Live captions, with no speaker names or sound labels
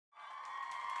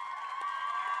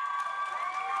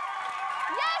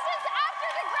Yes, it's after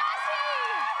Degrassi!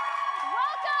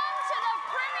 Welcome to the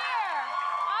premiere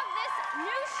of this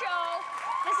new show.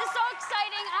 This is so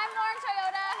exciting. I'm Lauren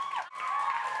Toyota.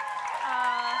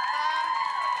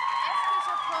 Est-ce que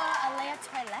je peux aller aux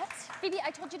toilettes? Phoebe, I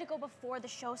told you to go before the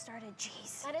show started.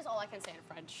 Jeez. That is all I can say in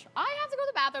French. I have to go to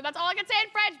the bathroom. That's all I can say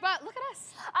in French, but look at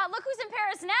us. Look who's in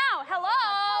Paris now.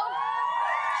 Hello.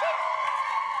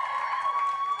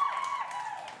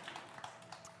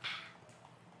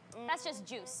 That's just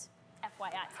juice,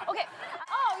 FYI. Okay.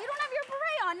 Oh, you don't have your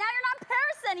beret on. Now you're not in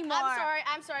Paris anymore.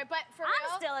 I'm sorry, but for real,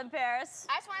 I'm still in Paris.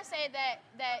 I just want to say that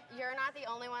you're not the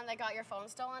only one that got your phone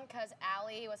stolen, because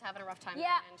Allie was having a rough time.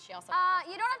 Yeah. And she also.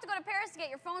 You don't have to go to Paris to get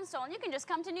your phone stolen. You can just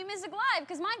come to New Music Live,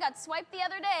 because mine got swiped the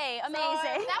other day.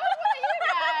 Amazing. So, that was one of you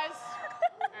guys.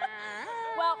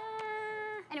 Well,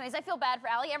 anyways, I feel bad for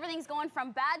Allie. Everything's going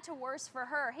from bad to worse for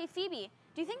her. Hey, Phoebe,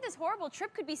 do you think this horrible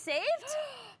trip could be saved?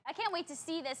 I can't wait to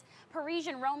see this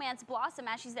Parisian romance blossom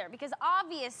as she's there, because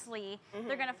obviously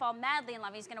they're gonna fall madly in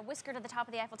love. He's gonna whisk her to the top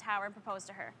of the Eiffel Tower and propose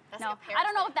to her. That's No, like a Paris I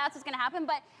don't know thing. if that's what's gonna happen,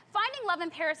 but finding love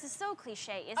in Paris is so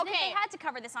cliche, isn't it? They had to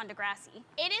cover this on Degrassi.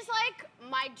 It is like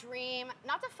my dream,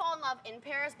 not to fall in love in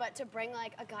Paris, but to bring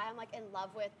like a guy I'm like in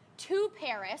love with to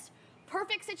Paris.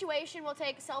 Perfect situation. We'll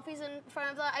take selfies in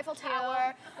front of the Eiffel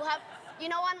Tower. We'll have, you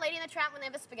know, on Lady in the Tramp when they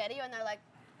have a spaghetti and they're like,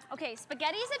 Okay,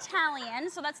 spaghetti's Italian,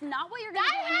 so that's not what you're gonna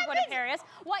do when you go to Paris.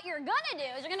 What you're gonna do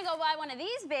is you're gonna go buy one of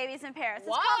these babies in Paris.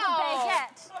 It's called a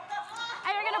baguette.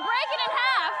 And you're gonna break it in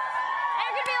half, and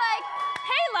you're gonna be like,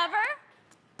 hey, lover,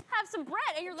 have some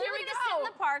bread. And you're literally gonna sit in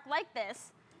the park like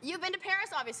this. You've been to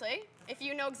Paris, obviously. If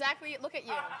you know exactly, look at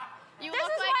you. You This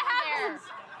look is like what you're happens.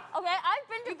 Okay, I've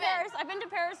been to Paris. I've been to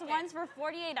Paris once for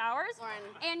 48 hours. Lauren.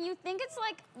 And you think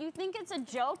it's a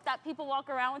joke that people walk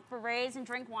around with berets and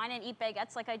drink wine and eat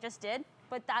baguettes like I just did,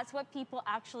 but that's what people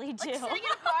actually do. Like sitting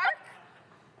in a park?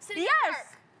 Sitting in a park.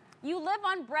 You live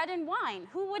on bread and wine.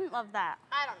 Who wouldn't love that?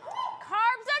 I don't know.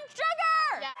 Carbs and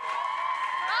sugar! Yeah.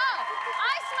 Oh,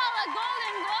 I smell a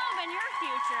golden globe in your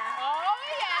future. Oh,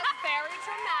 yes, very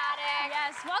dramatic.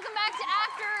 Yes, welcome back to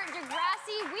After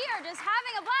Degrassi. We are just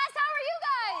having a blast. How are you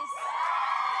guys?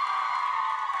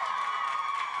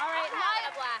 All right, I'm having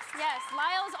a blast. Yes,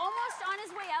 Lyle's almost on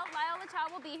his way out. Lyle Latal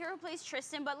will be here, who plays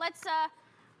Tristan. But let's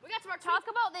we got some more talk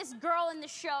about this girl in the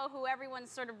show who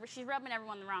she's rubbing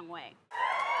everyone the wrong way.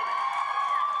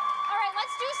 All right,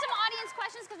 let's do some audience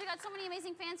questions because we got so many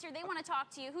amazing fans here. They want to talk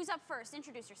to you. Who's up first?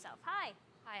 Introduce yourself. Hi.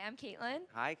 Hi, I'm Caitlin.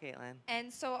 Hi, Caitlin.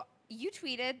 And so you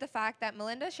tweeted the fact that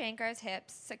Melinda Shankar's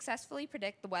hips successfully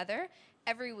predict the weather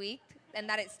every week and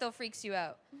that it still freaks you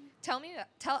out. Tell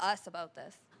us about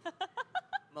this.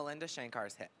 Melinda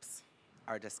Shankar's hips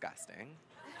are disgusting.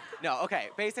 No, okay,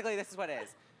 basically this is what it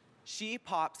is. She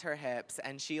pops her hips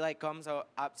and she like comes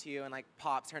up to you and like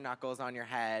pops her knuckles on your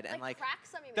head and like cracks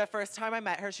them, you the mean? first time I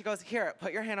met her, she goes, here,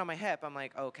 put your hand on my hip. I'm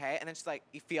like, okay. And then she's like,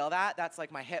 you feel that? That's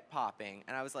like my hip popping.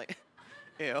 And I was like,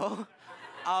 ew.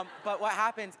 But what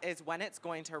happens is when it's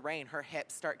going to rain, her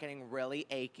hips start getting really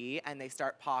achy and they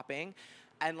start popping.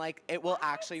 And like, it will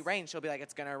actually rain. She'll be like,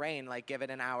 it's gonna rain. Like, give it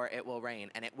an hour, it will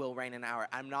rain. And it will rain an hour.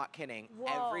 I'm not kidding.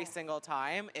 Whoa. Every single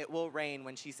time, it will rain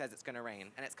when she says it's gonna rain.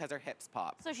 And it's because her hips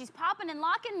pop. So she's popping and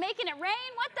locking, making it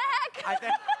rain? What the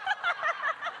heck?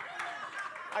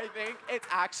 I think it's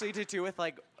actually to do with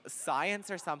like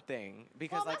science or something.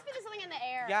 Because Well, it must be something in the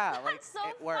air. yeah, like That's so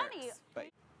it works. funny. But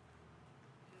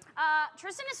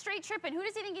Tristan is straight tripping. Who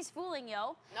does he think he's fooling,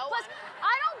 yo? No Plus, one.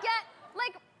 I don't get,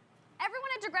 like, everyone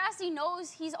at Degrassi knows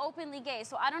he's openly gay,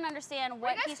 so I don't understand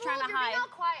what he's trying to You're hide. being all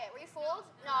quiet. Were you fooled?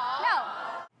 No.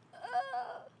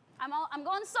 No. I'm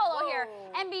going solo here.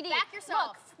 Whoa. MBD. Back yourself.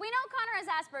 Look, we know Connor has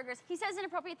Asperger's. He says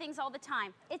inappropriate things all the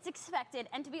time. It's expected,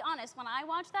 and to be honest, when I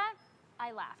watched that,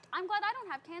 I laughed. I'm glad I don't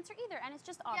have cancer either, and it's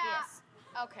just obvious.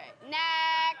 Yeah. Okay.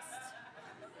 Next.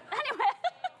 Anyway.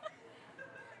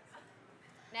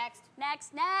 Next.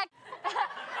 Next.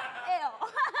 Ew.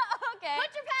 Okay.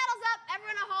 Put your paddles up.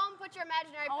 Everyone at home, put your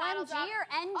imaginary paddles up. OMG or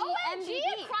ND, OMG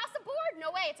MBD? across the board.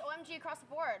 No way, it's OMG across the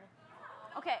board.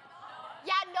 Okay.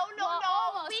 Yeah, no.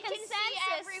 Almost. We can see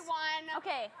Consensus. everyone.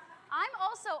 Okay. I'm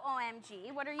also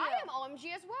OMG. What are you? I am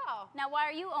OMG as well. Now, why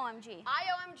are you OMG?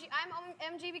 I'm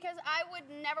OMG because I would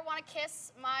never want to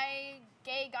kiss my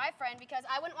gay guy friend because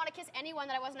I wouldn't want to kiss anyone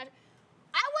that I wasn't.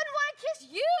 I wouldn't want to kiss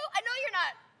you. I know you're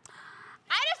not.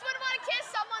 I just wouldn't want to kiss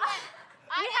someone that.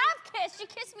 We have kissed. She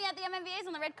kissed me at the MMVAs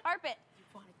on the red carpet. You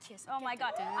want to kiss? Oh my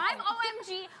God. I'm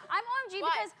OMG. I'm OMG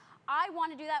Why? because I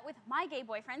want to do that with my gay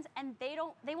boyfriends, and they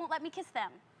won't let me kiss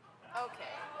them.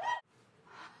 Okay.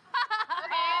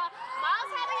 Okay.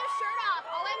 Miles having his shirt off.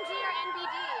 OMG or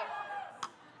NBD?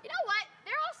 You know what?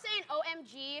 They're all saying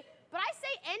OMG, but I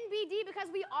say NBD DVD because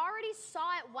we already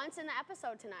saw it once in the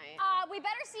episode tonight. We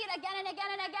better see it again and again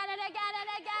and again and again and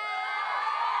again.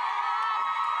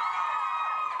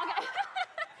 Okay.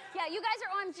 Yeah, you guys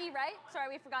are OMG, right? Sorry,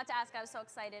 we forgot to ask. I was so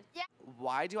excited. Yeah.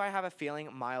 Why do I have a feeling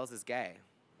Miles is gay?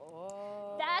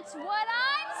 That's what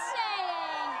I'm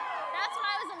saying. That's what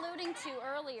I was alluding to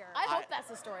earlier. I hope that's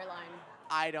the storyline.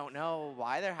 I don't know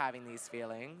why they're having these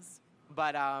feelings,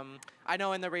 but I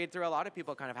know in the read through a lot of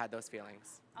people kind of had those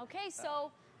feelings. Okay,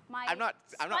 so my I'm not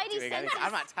doing anything.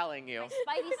 I'm not telling you.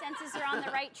 My spidey senses are on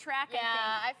the right track, Yeah,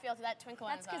 I think. I feel that twinkle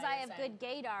in That's his eye. because I have you're saying.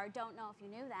 good gaydar. Don't know if you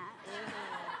knew that.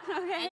 Okay.